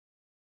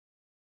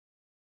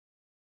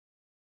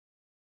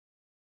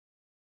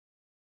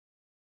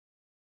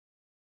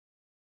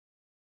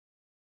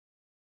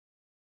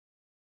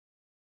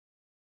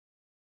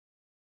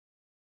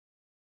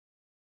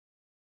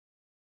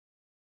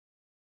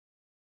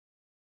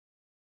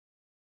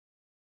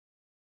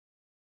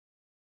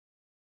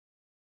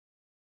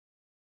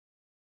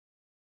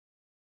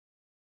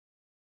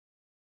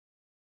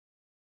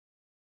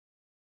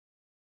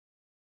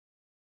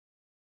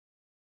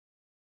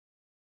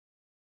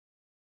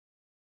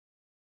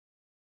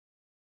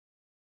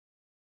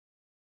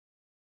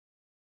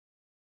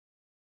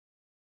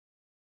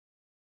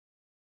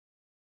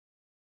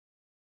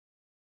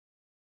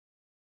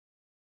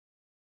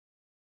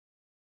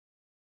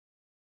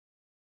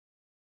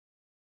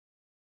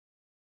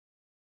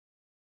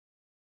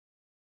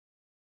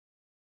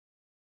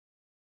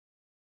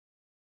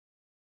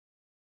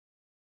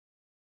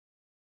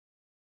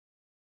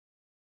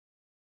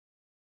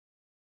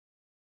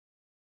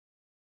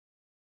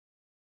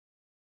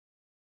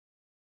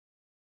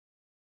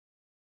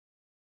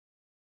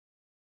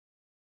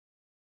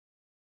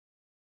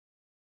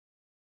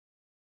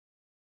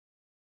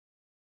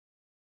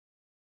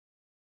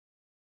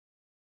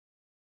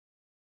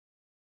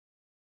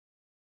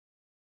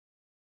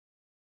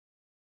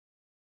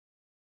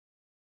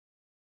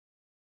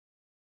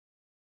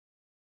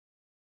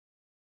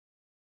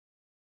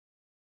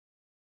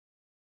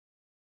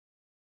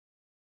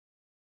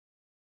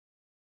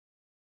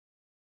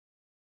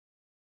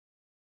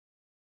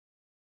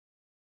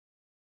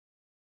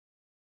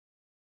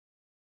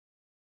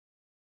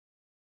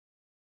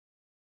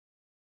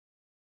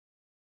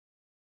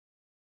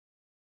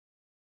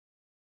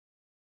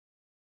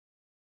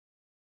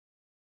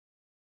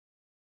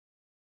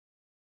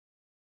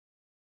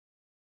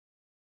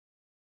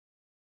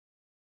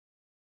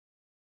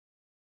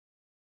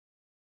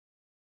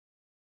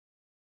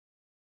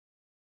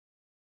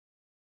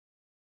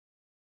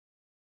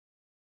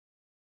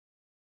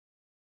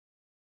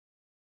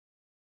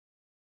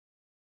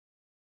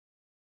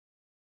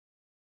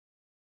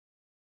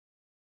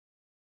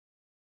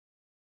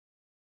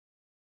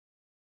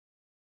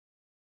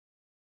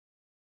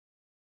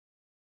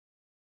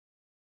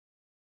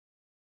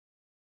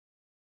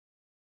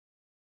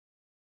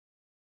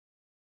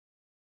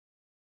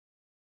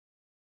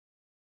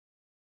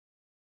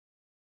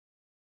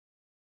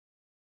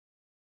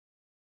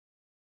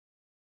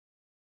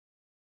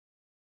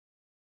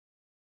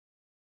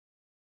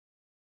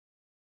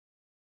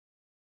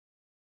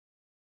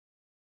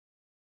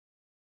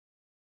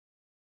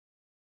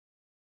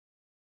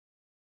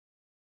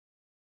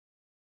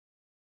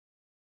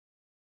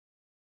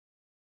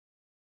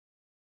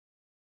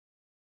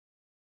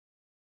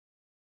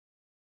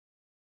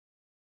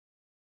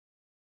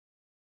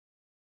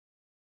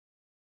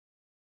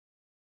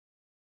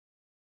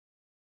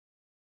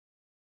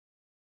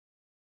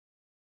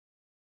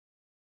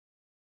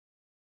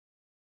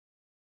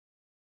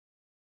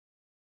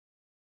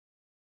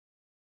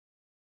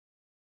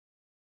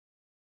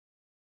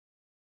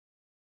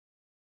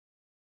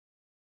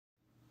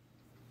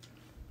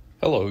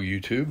Hello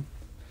YouTube.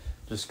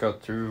 Just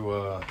got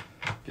through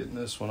getting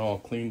this one all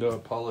cleaned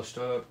up, polished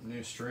up,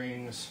 new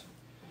strings,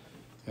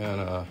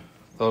 and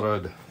thought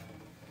I'd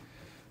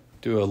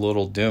do a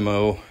little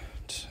demo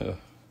so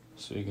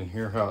you can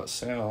hear how it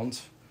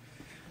sounds.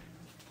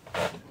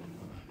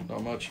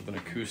 Not much of an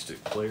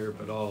acoustic player,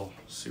 but I'll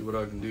see what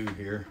I can do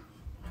here.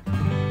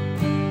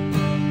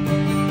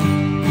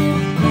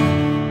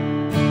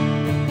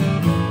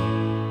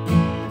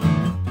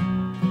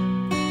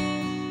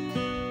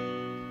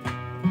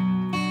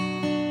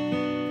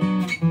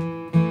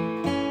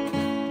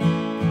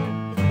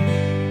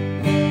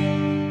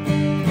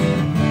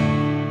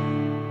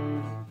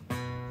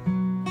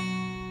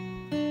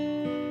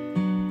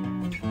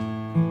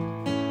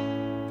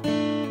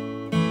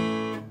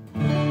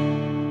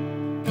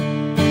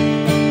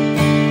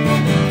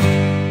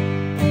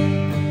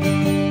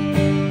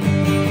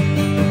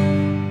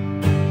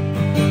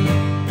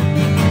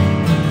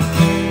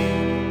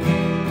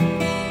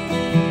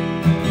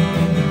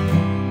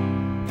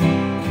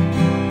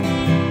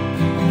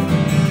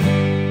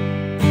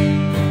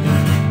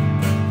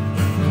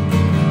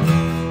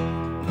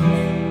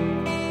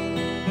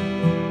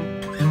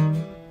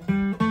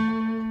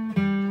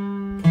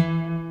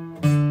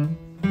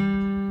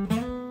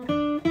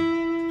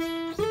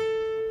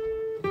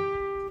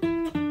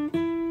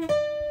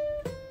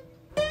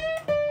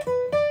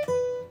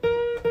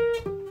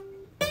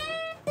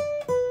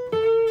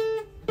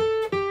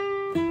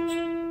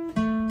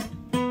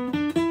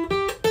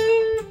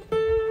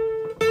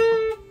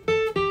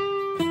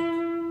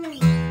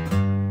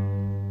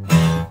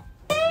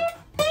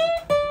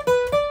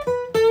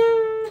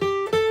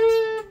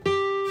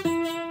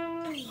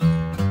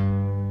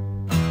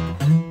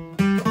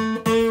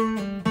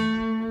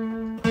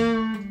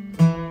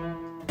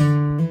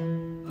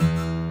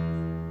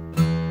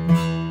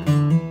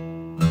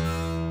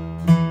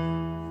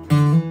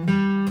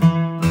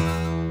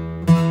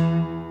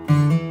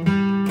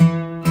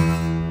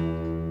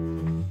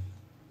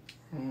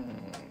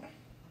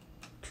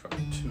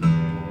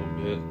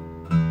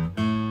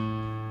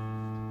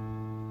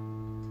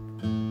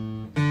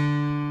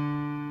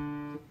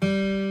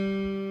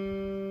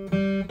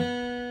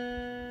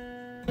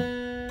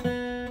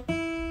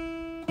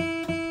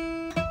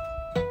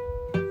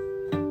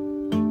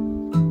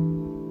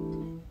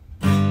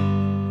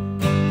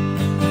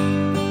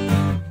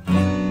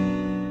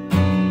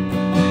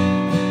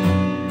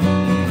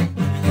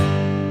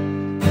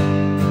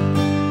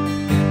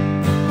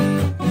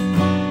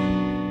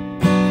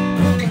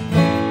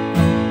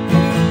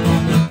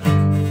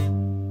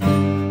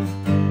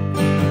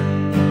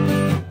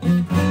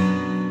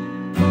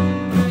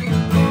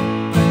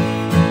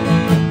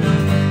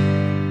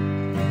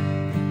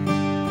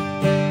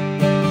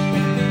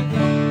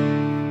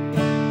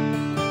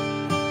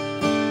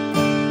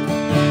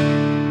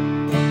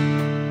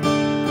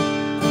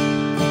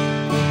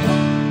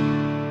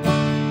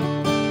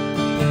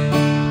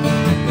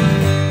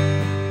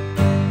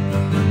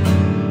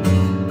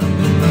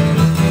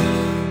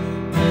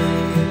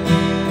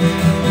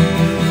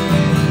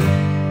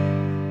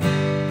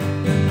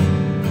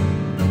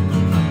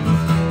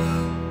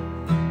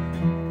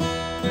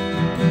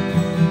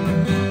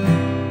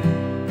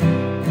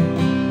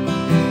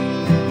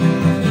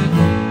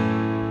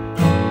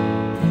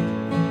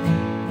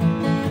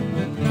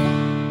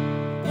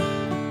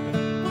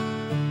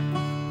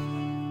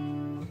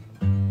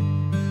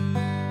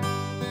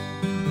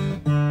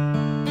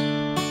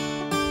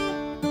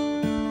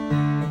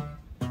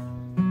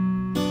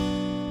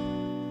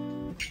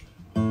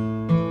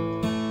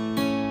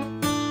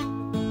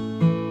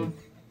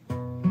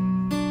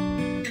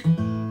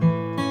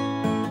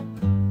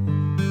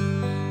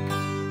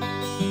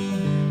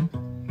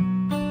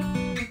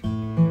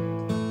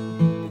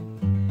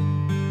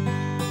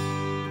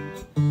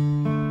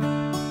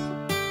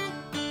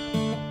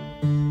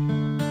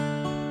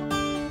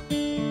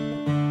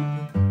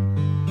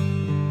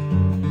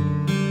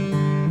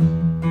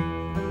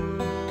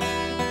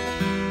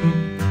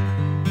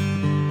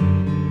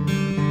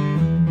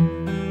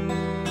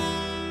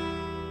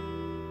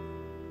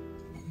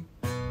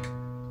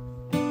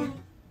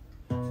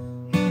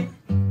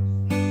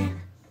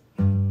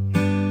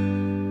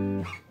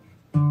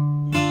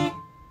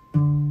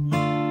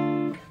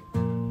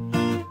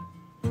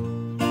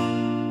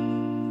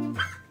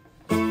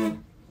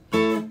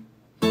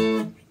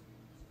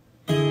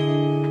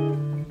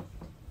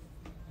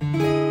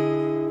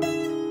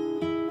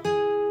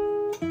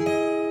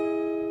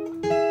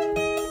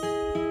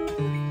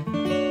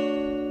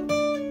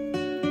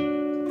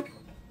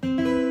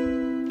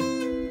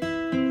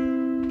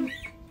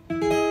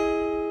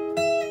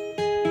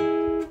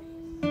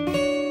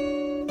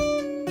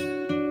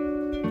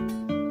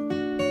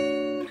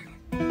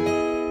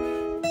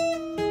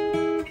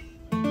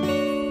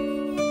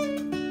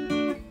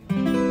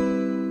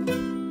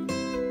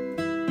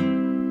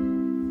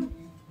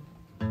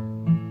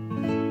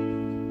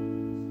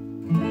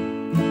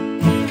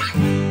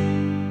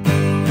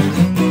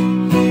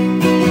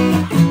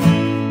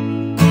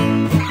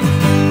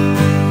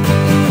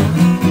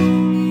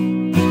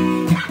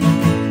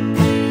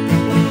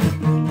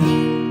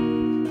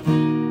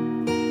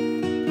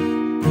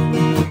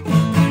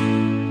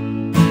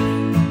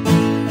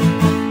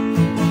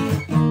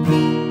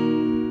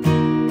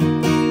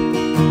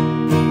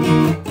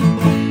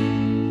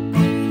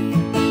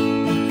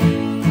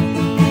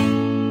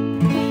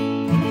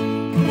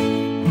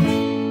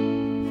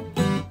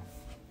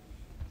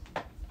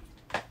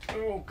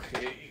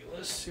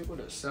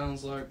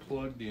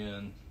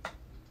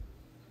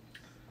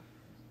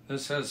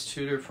 This has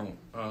two different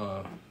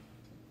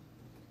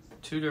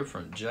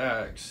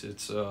jacks.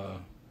 It's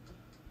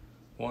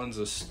one's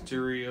a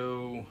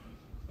stereo.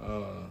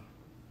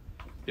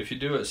 If you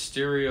do it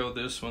stereo,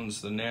 this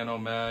one's the Nano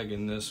Mag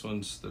and this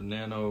one's the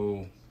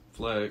Nano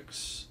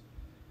Flex.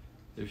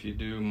 If you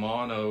do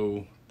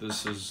mono,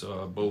 this is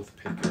both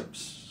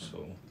pickups.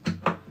 So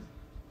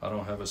I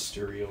don't have a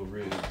stereo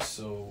rig,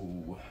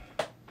 so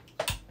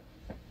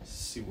let's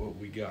see what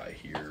we got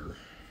here.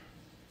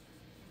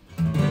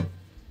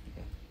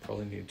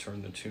 Probably need to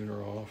turn the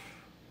tuner off.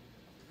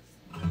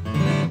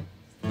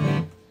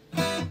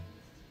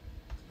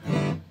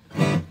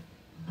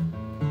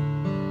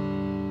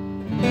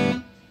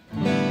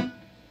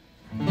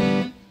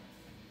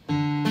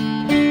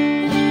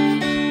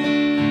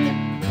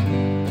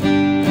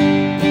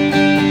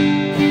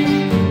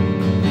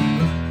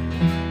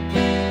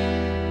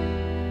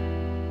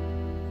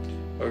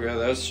 Okay,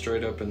 that's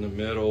straight up in the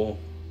middle.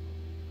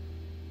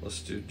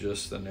 Let's do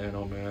just the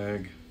Nano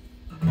Mag.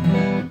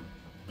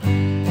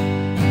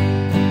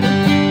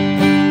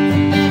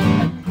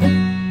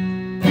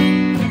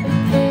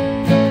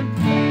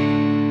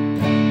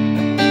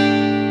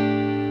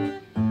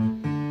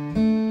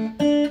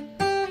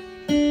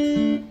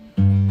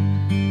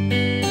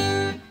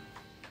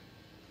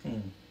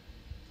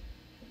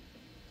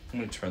 Let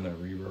me turn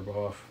that reverb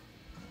off.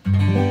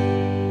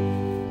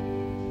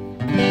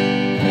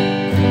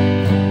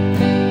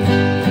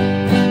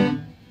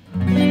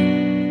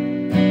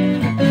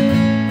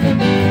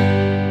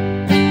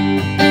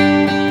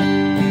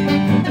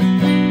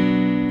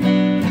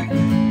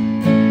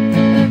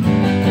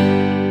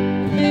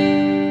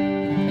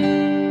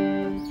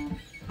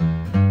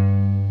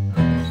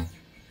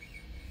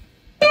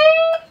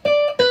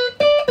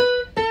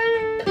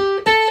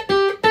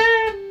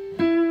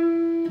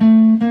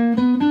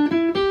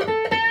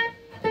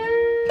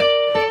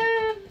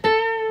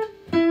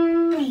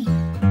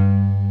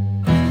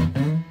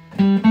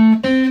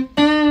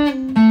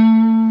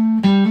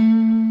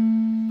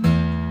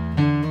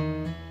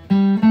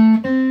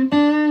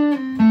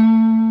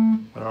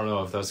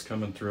 That's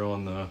coming through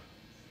on the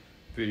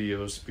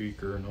video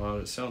speaker or not.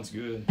 It sounds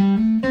good.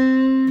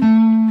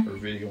 Or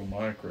video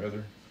mic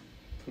rather.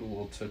 Put a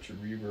little touch of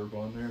reverb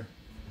on there.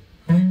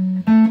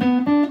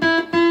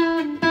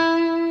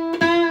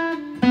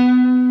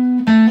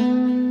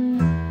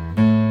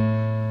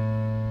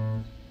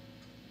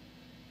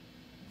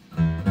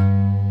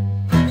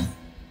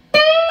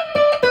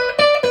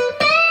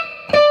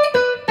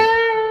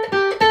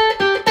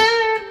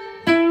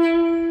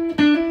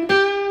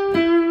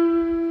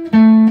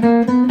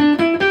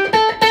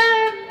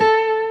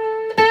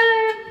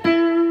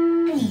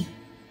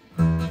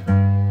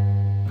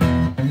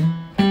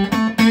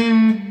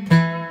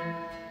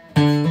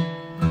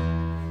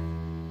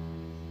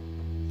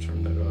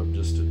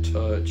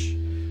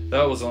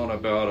 That was on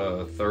about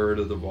a third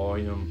of the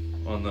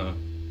volume on the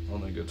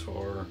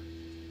guitar.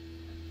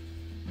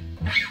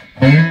 Oh,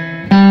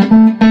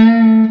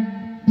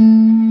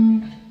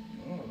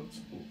 that's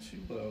a little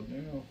too loud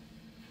now.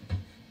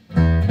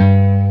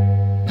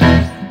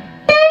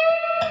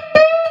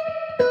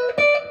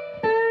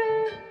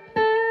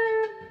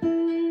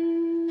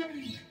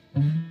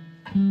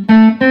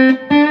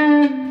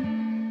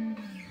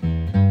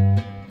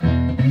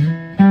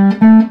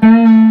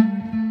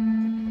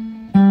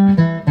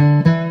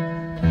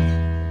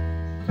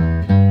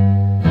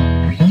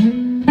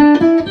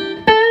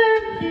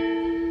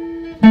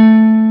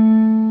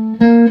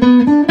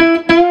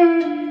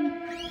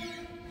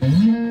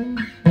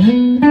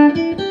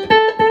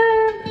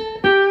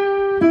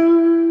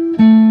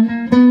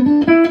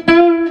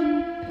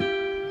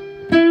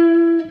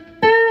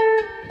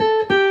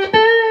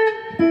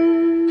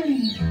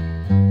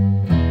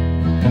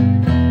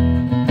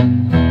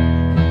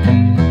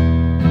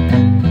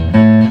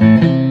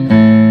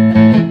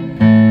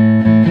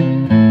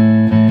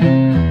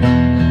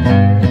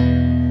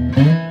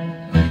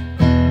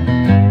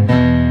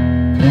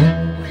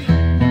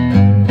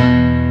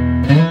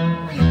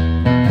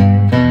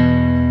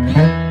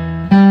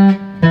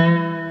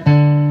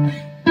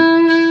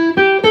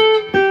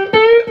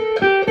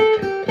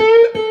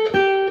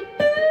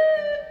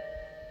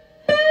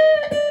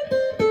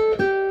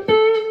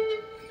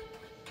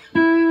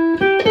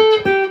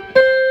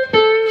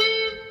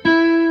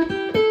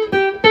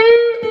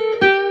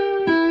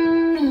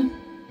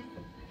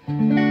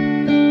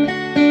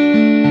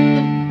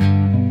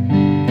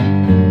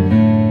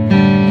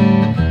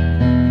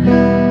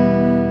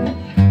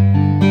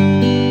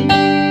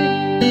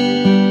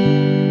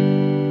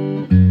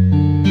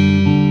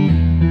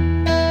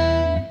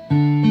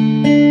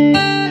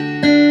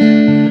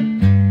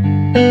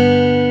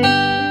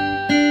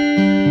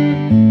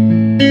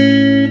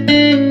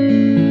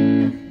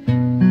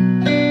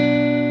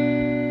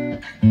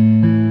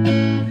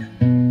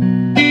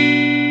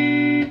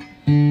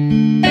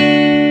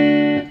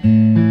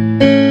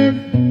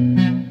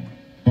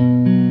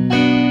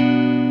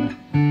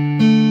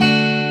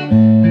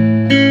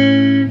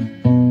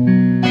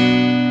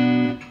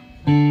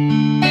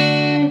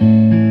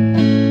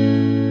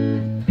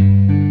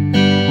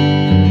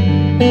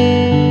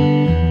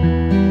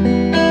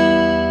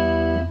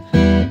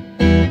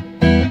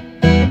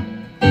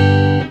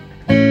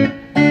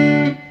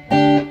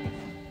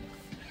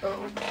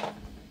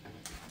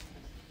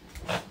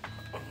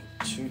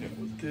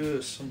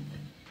 some.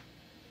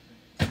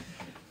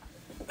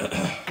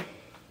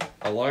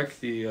 I like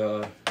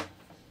the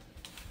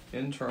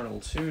internal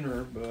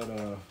tuner, but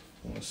I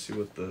want to see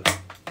what the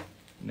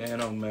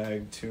nano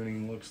mag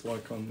tuning looks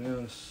like on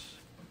this.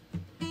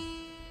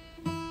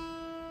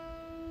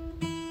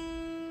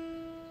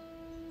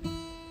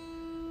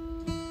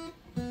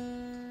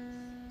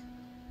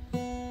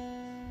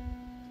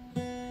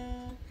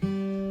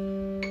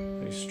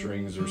 These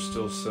strings are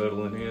still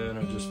settling in.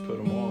 I just put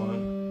them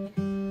on.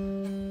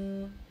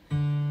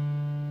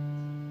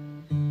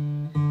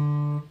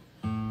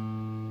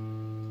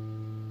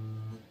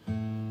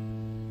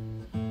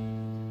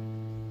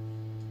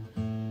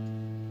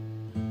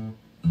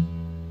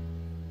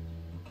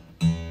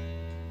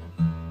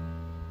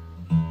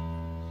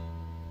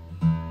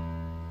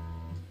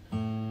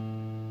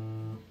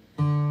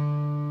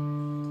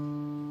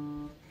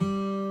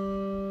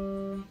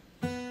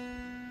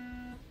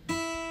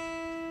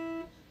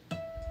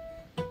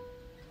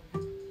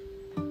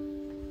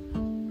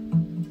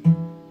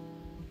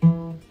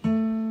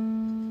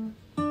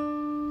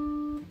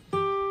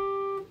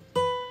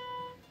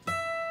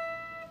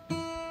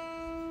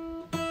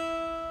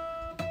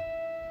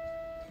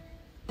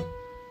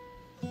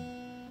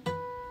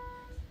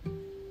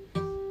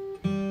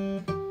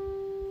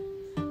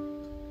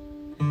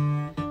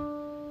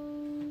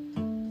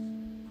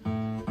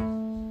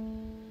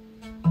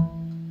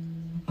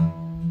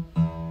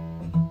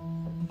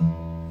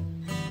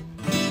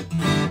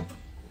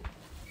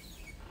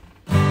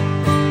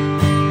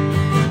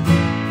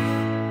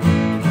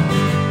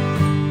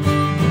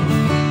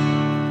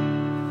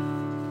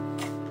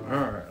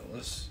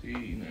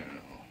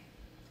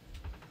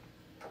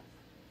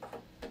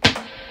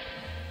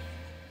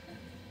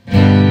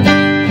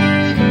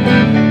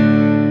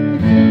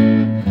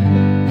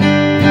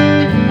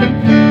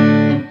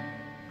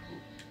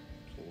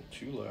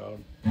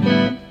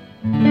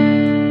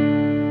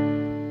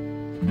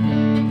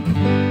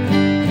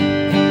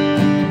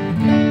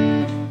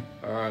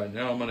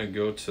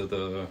 To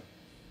the,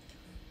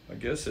 I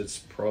guess it's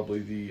probably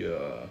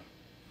the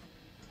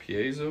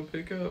piezo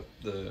pickup,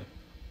 the,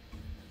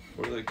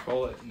 what do they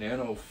call it,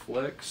 Nano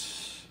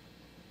Flex.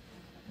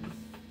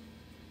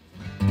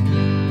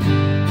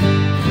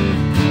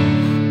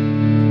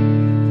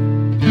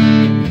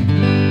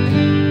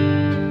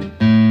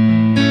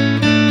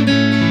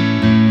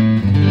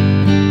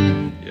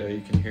 Yeah,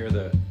 you can hear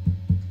that,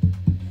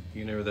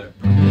 you can hear that.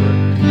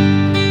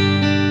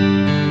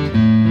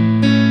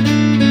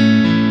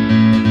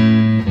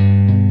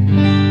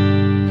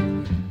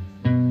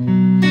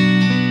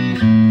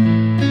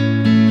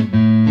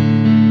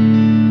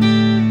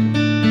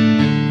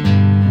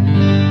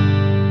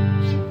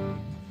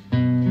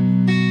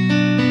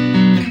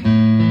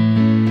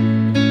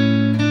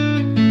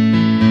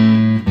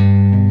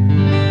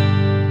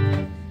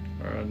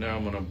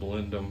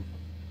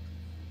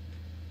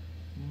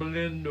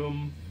 Blend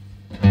them.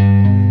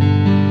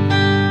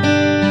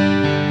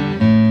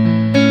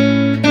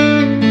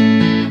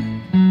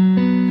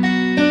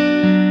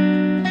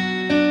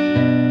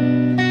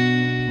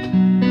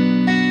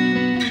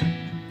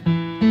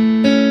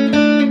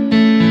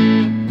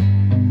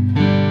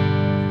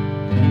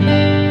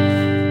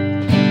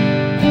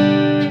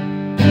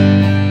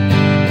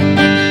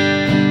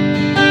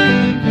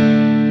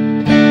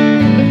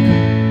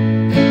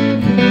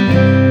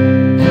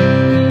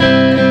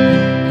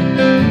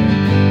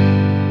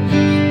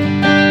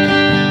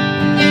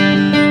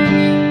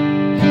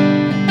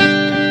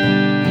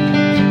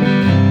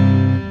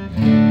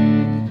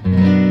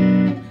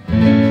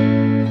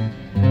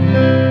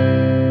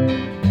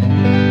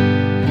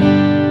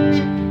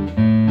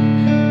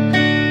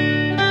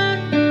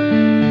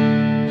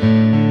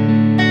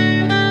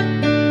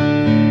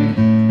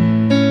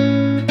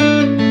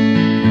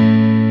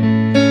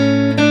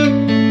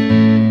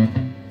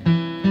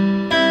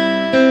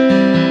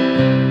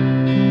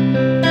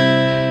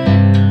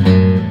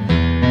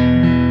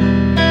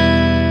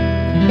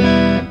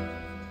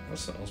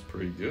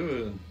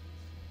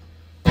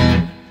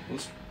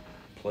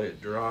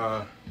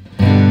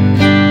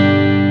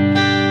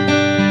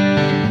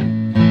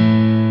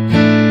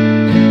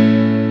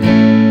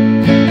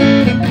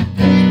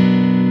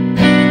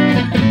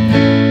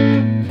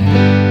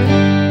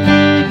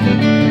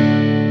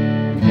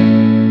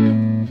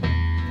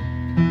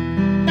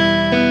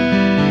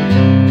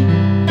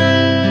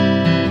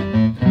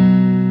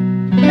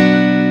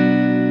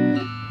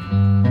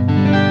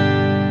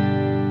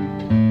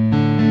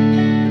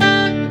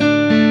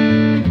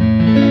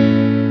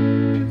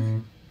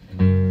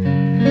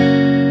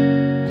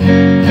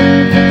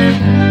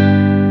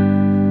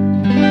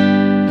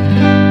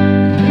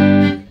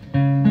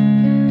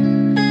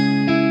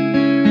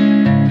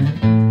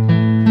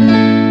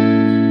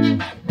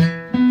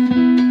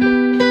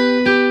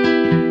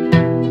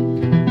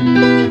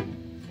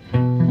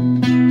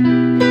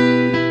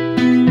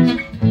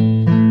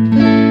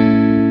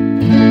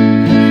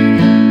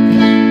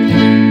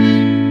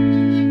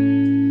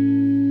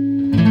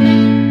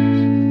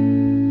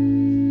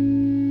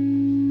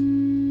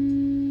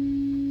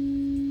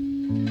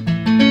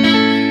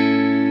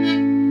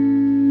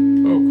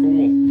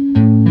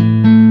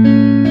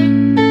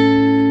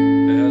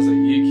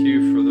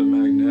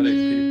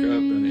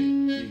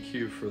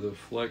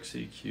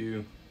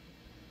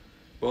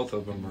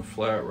 or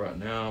flat right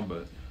now,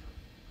 but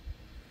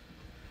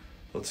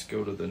let's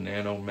go to the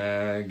nano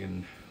mag,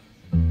 and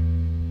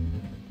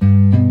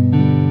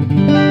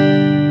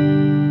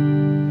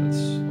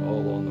that's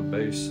all on the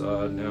bass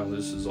side. Now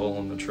this is all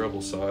on the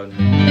treble side.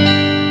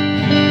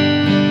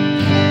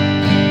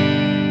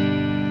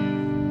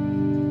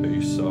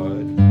 Bass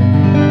side,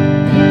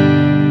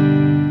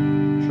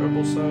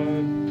 treble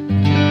side.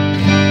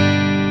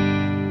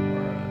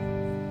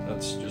 Alright,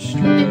 that's just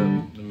straight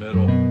up the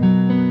middle.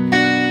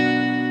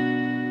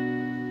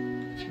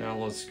 Now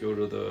let's go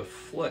to the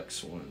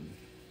flex one.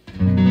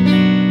 It's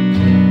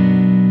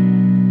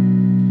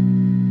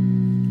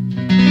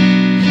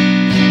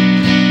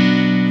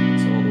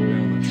all the way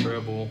on the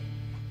treble.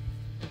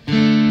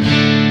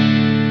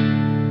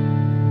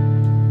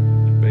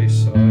 Bass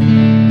side.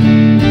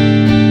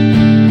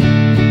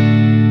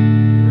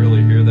 You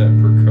really hear that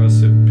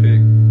percussive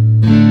pick.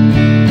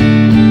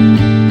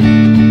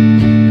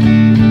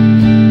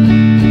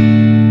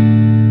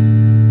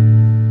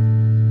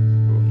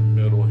 Go in the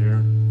middle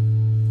here.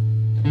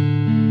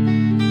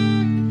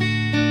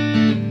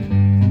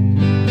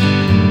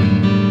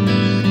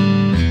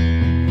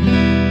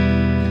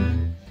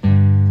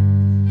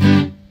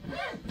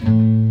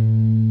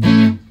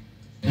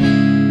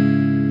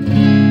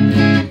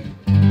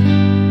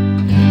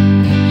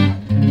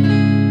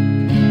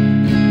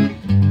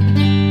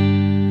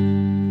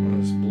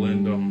 Let's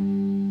blend them.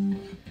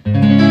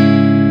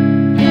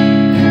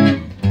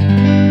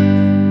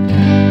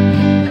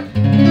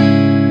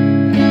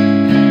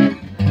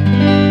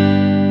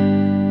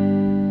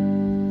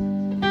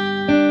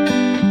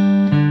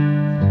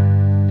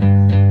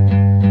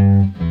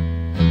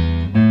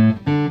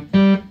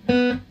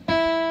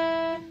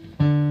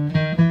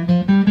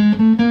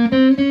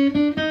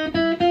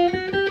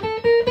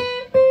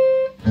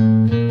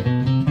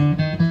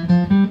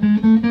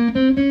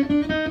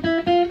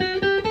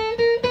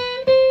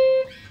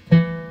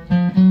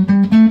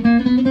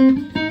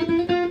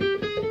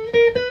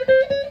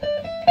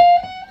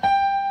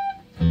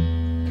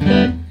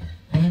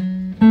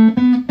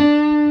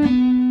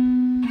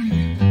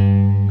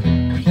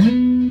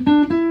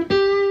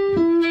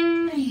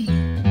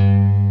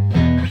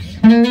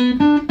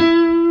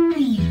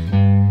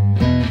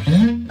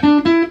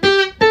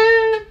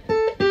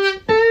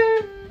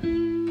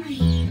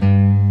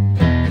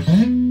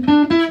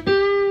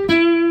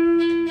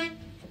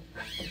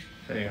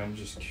 Hey, I'm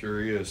just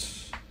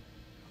curious.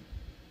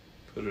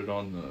 Put it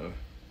on the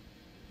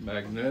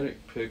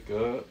magnetic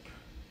pickup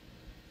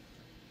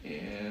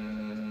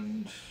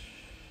and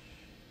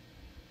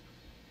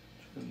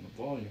turn the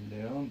volume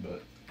down,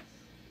 but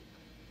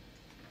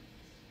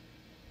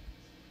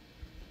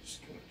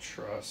just gonna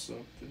try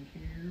something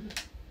here.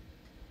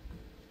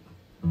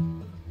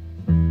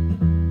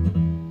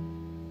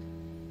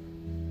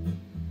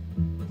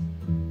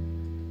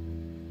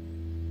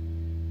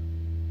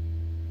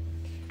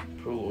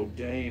 Put a little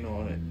gain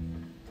on it.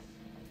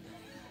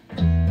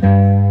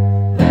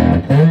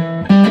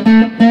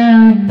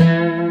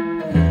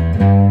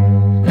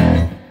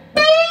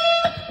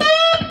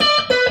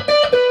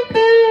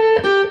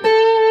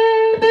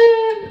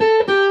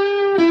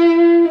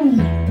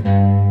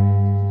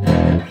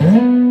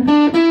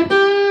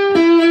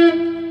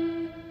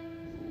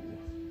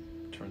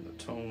 Turn the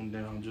tone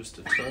down just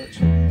a touch.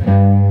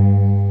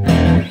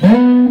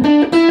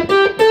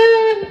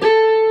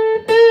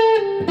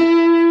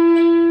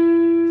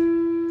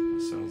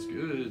 Sounds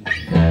good.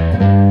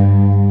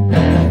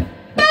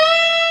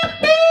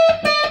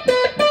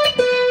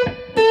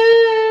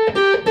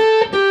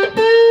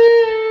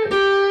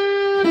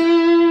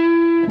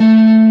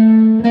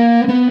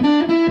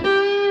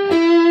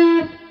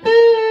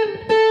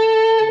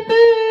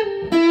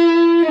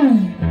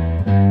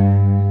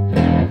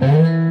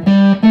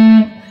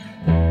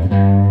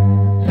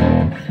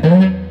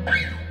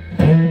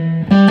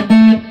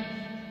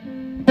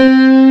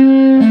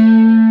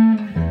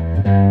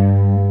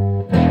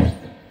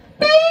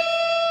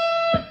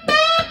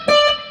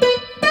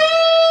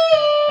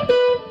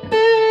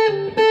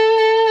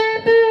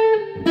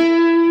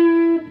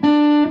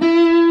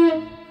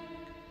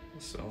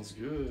 Sounds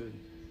good.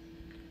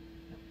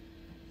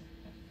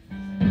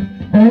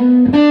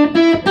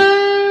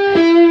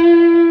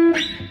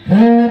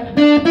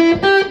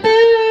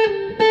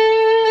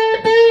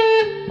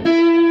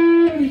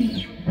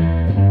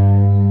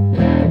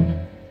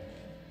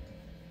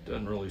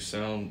 Doesn't really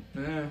sound,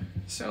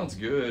 sounds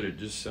good. It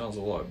just sounds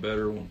a lot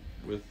better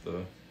with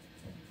the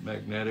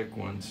magnetic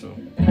one, so.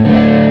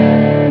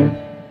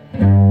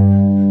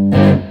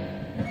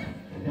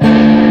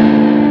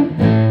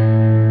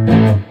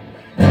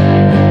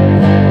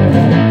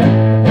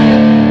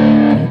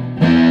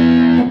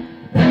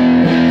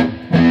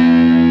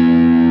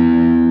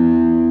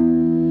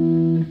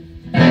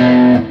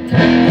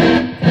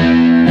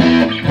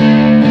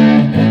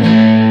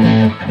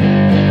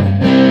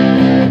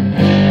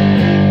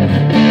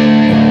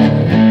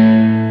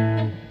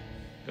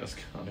 That's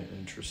kind of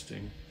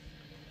interesting.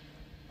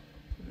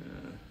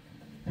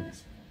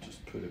 Let's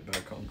just put it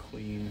back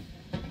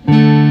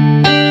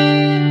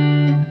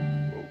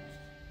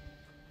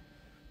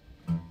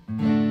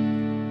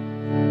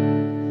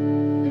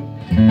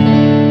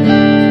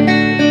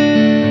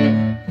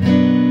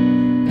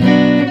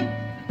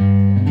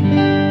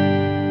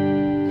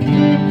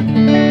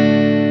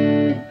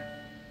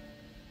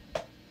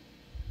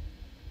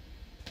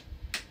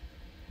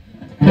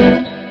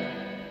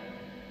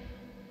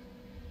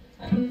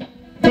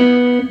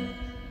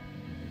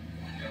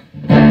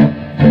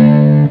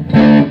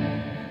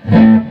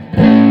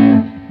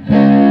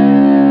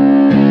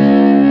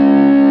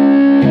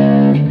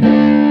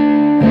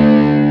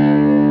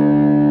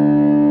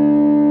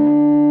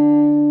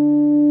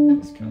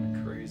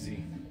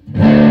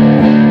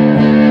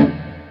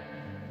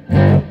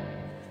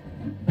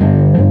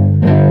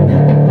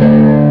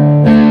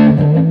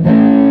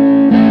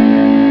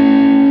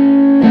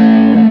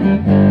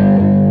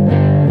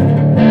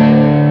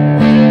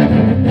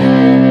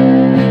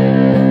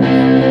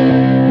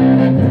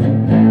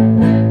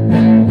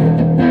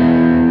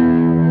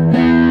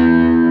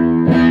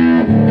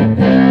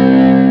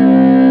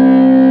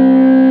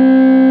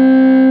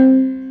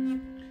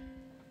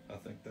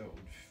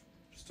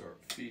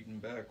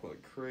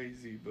Like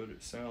crazy, but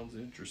it sounds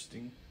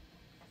interesting.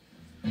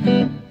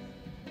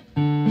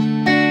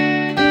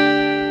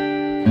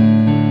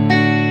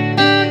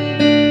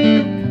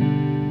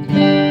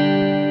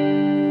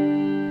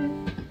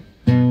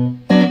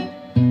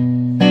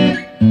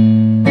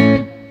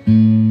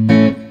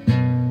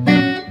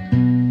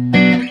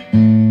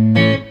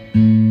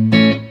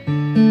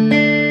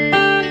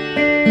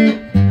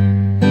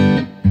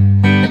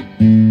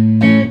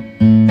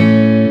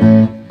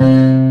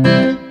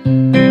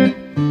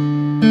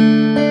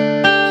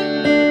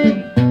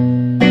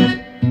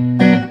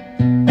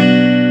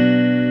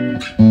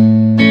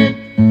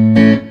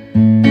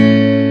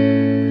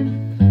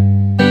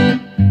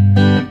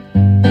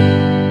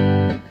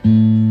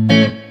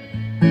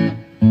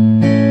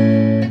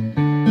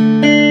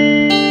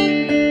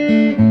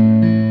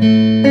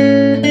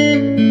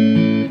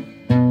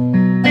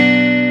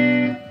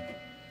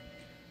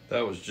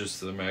 That was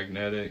just the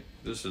magnetic.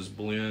 This is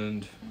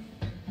blend.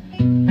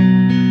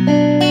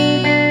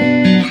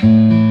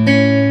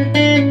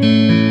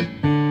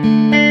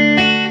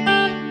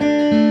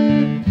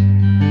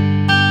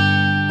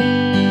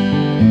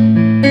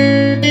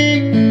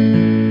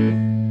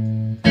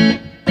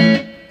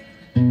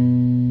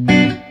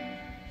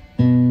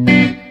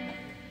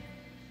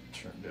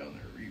 Turn down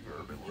the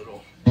reverb a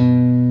little.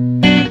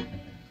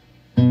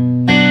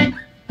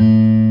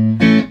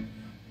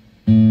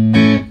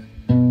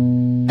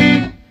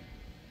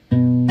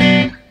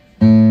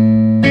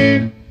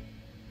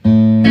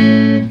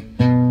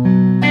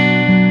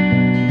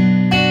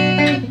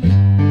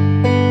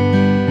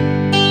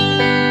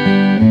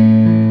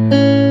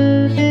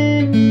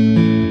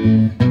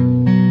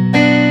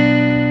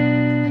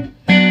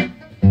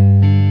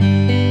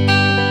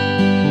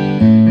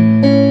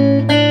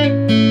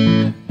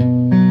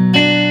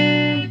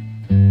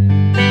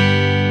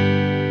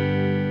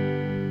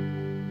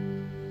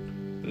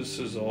 This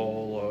is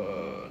all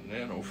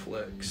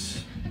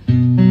Nanoflex.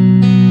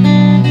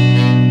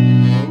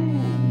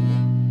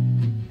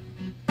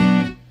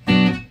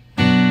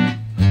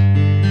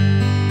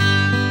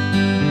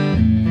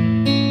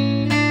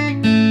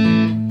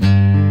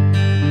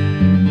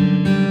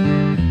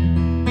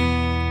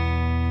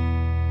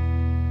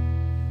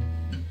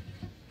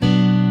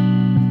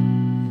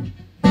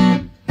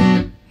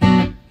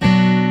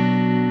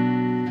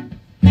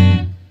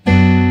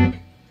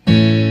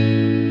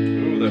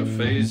 Ooh, that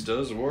phase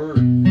does work.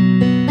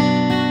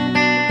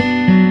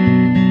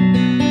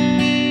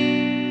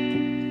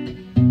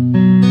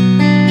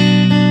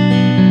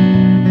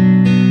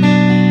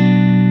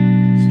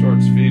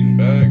 Starts feeding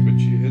back, but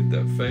you hit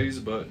that phase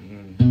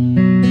button.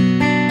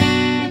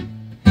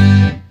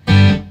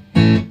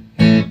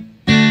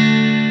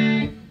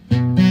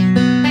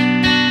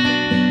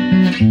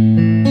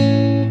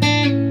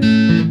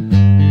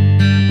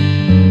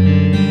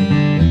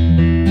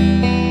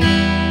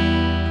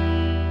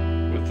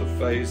 With the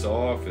phase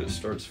off, it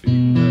starts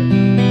feeding back.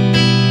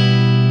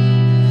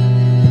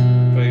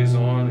 Phase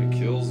on, it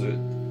kills it.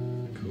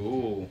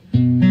 Cool.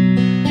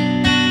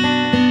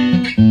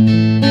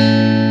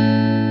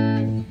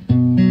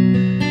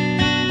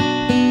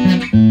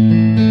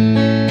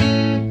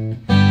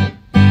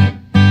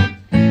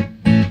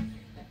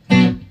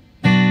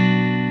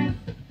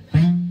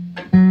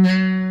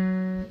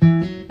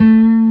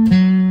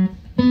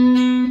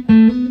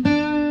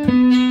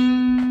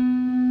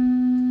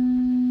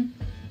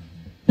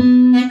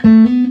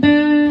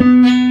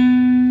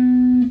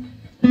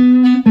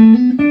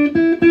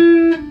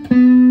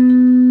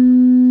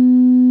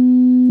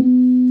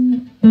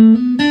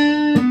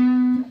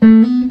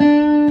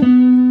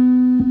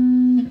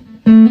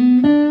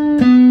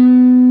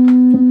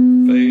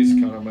 Phase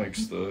kind of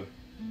makes the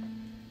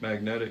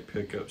magnetic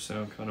pickup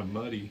sound kind of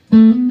muddy.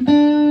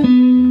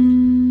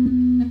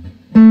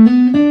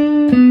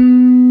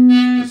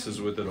 This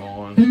is with it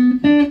on.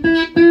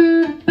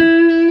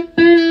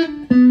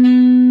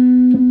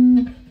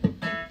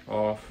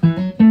 Off.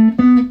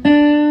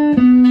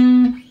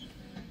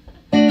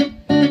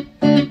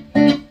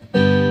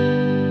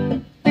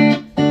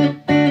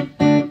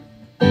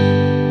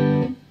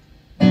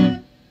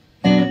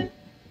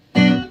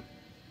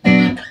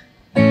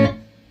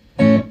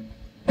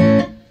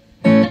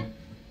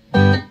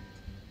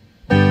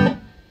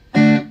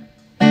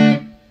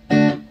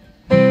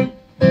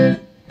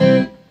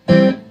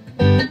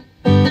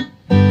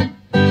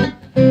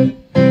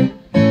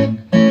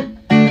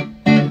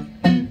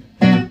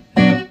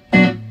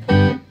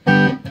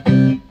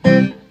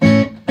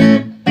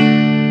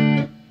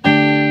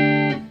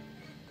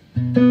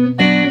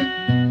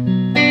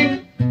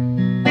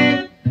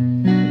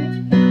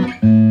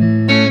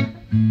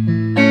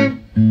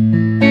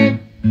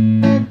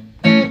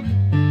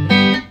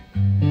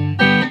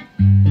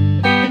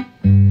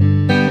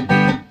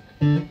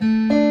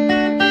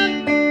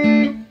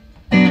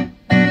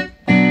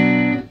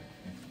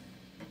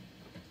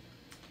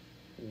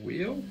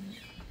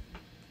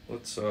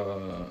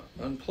 let's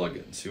unplug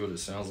it and see what it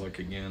sounds like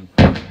again.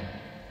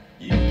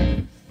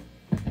 Yeah.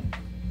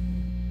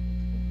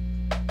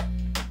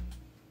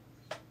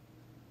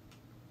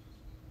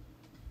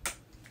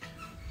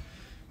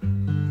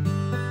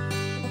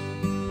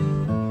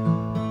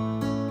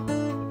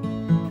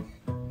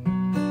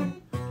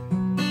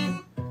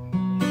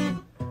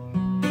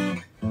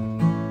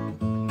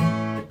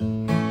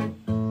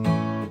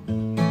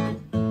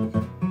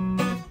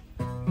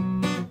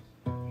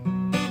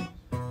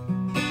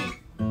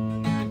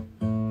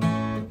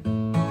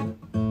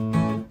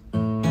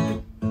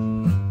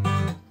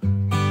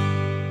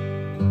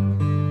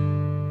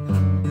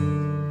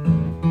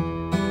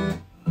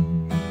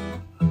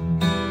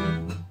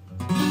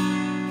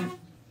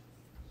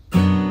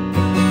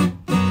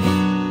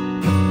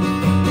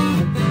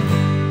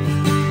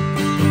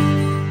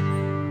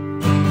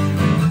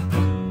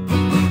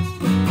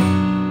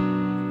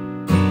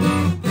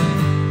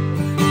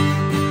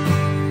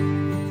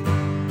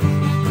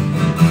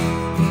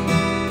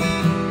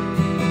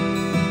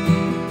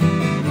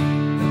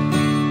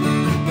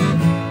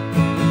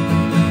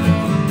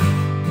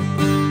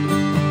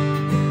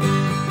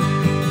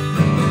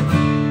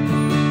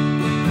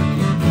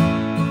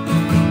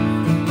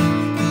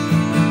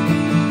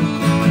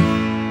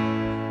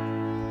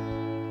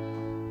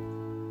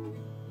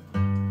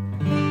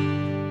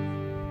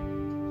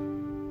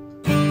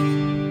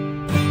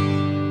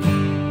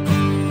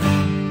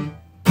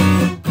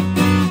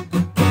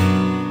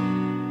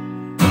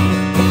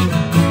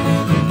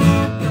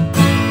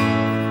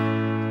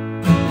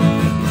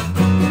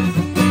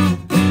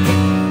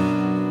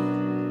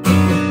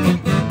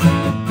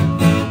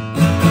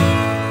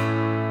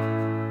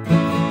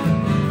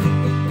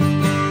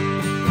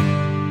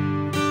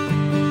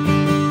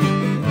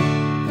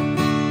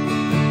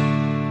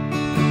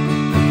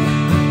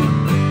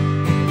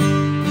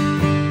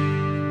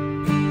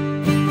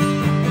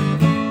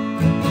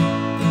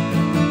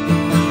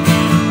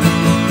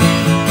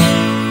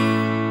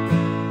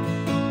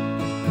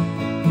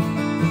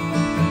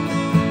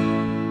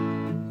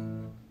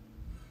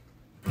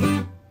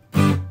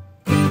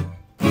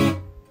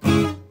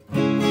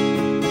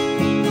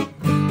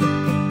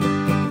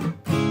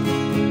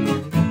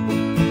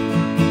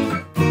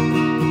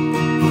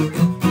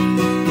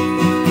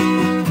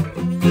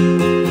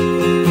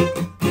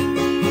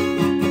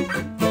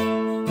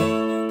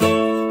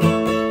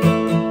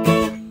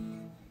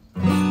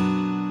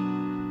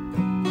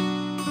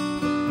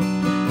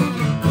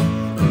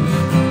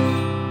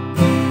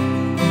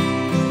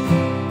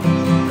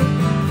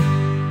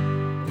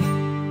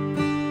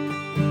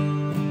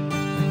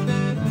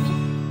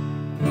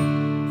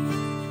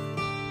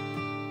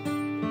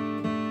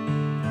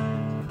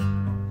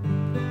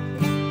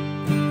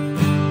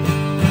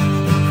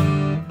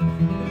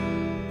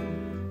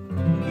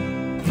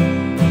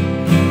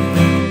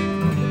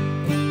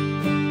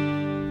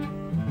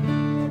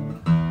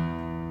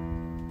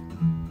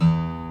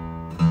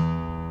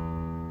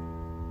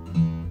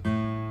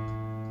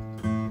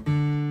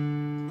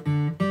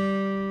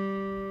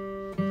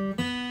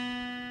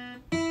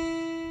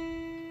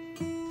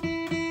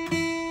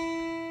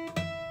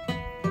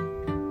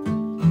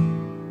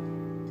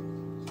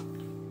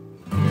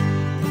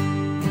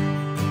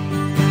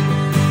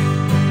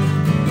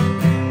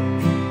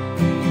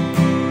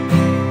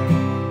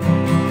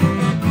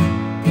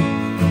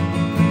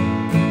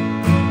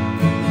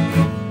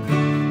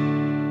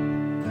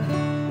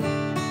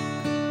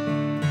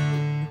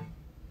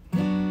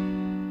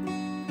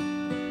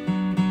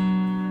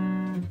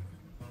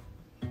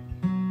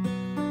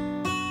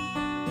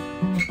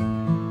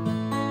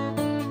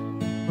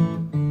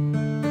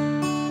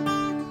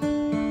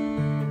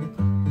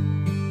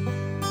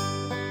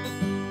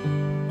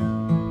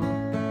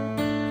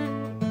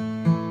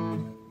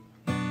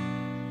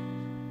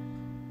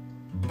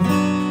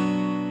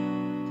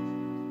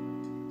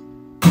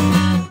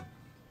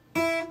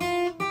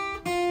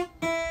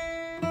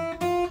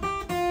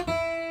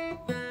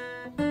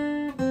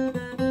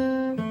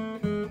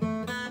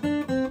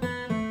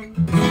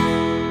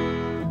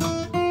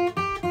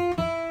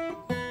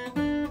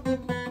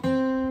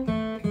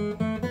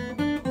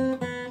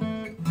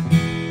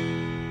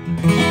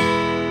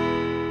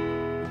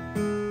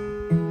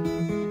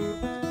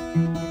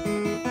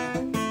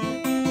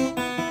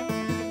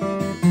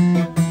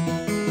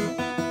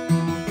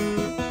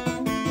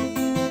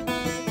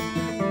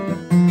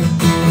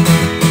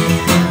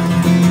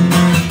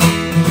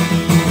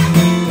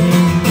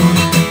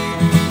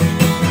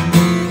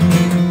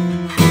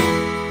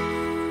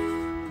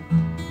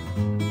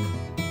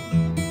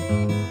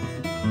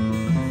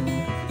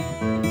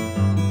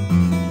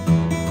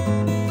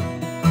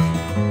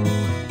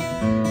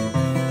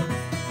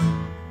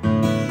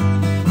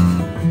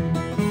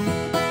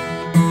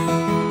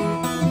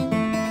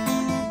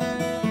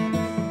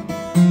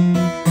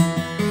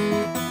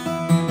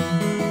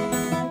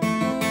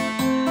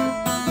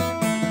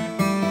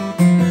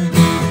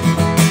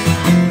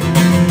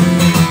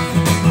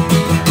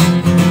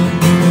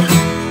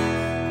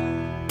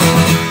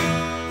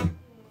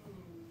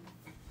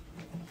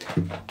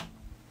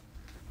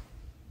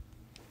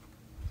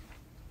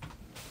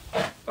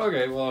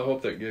 Okay, well, I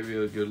hope that gave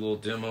you a good little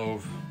demo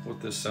of what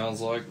this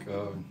sounds like.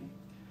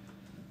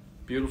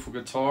 Beautiful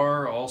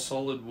guitar, all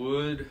solid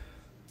wood,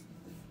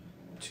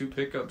 2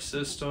 pickup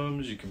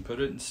systems. You can put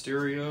it in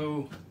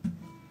stereo.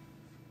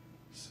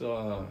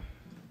 So,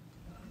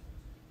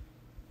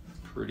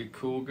 pretty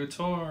cool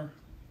guitar.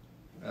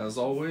 As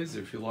always,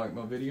 if you like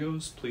my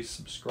videos, please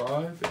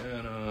subscribe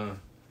and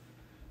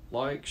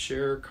like,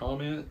 share,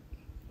 comment,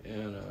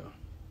 and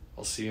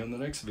I'll see you in the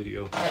next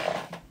video.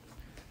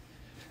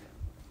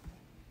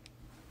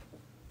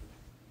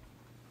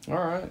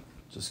 Alright,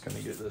 just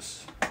gonna get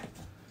this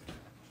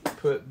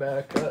put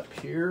back up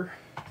here.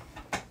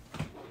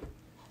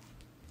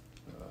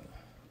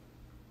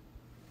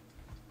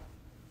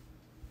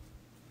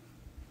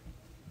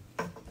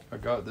 I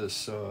got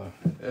this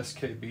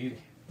SKB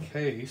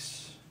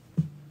case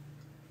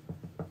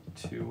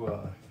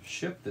to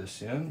ship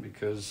this in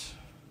because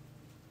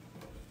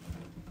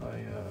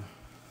I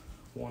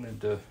wanted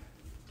to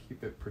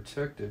keep it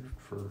protected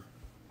for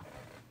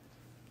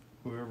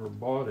whoever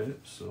bought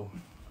it, so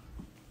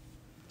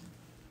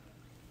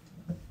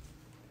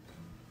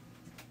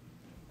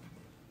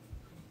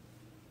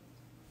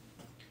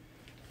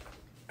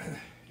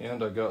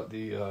and I got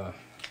the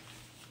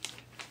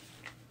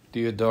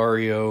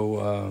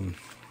D'Addario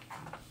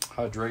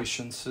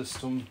hydration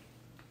system.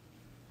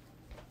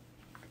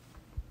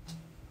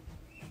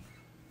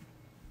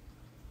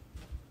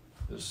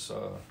 This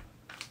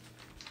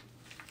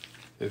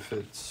if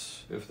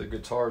the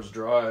guitar's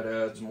dry, it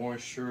adds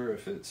moisture.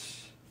 If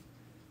it's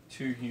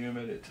too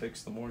humid, it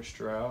takes the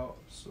moisture out.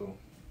 So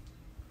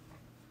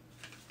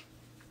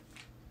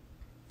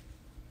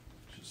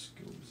just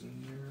goes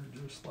in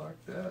there just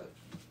like that.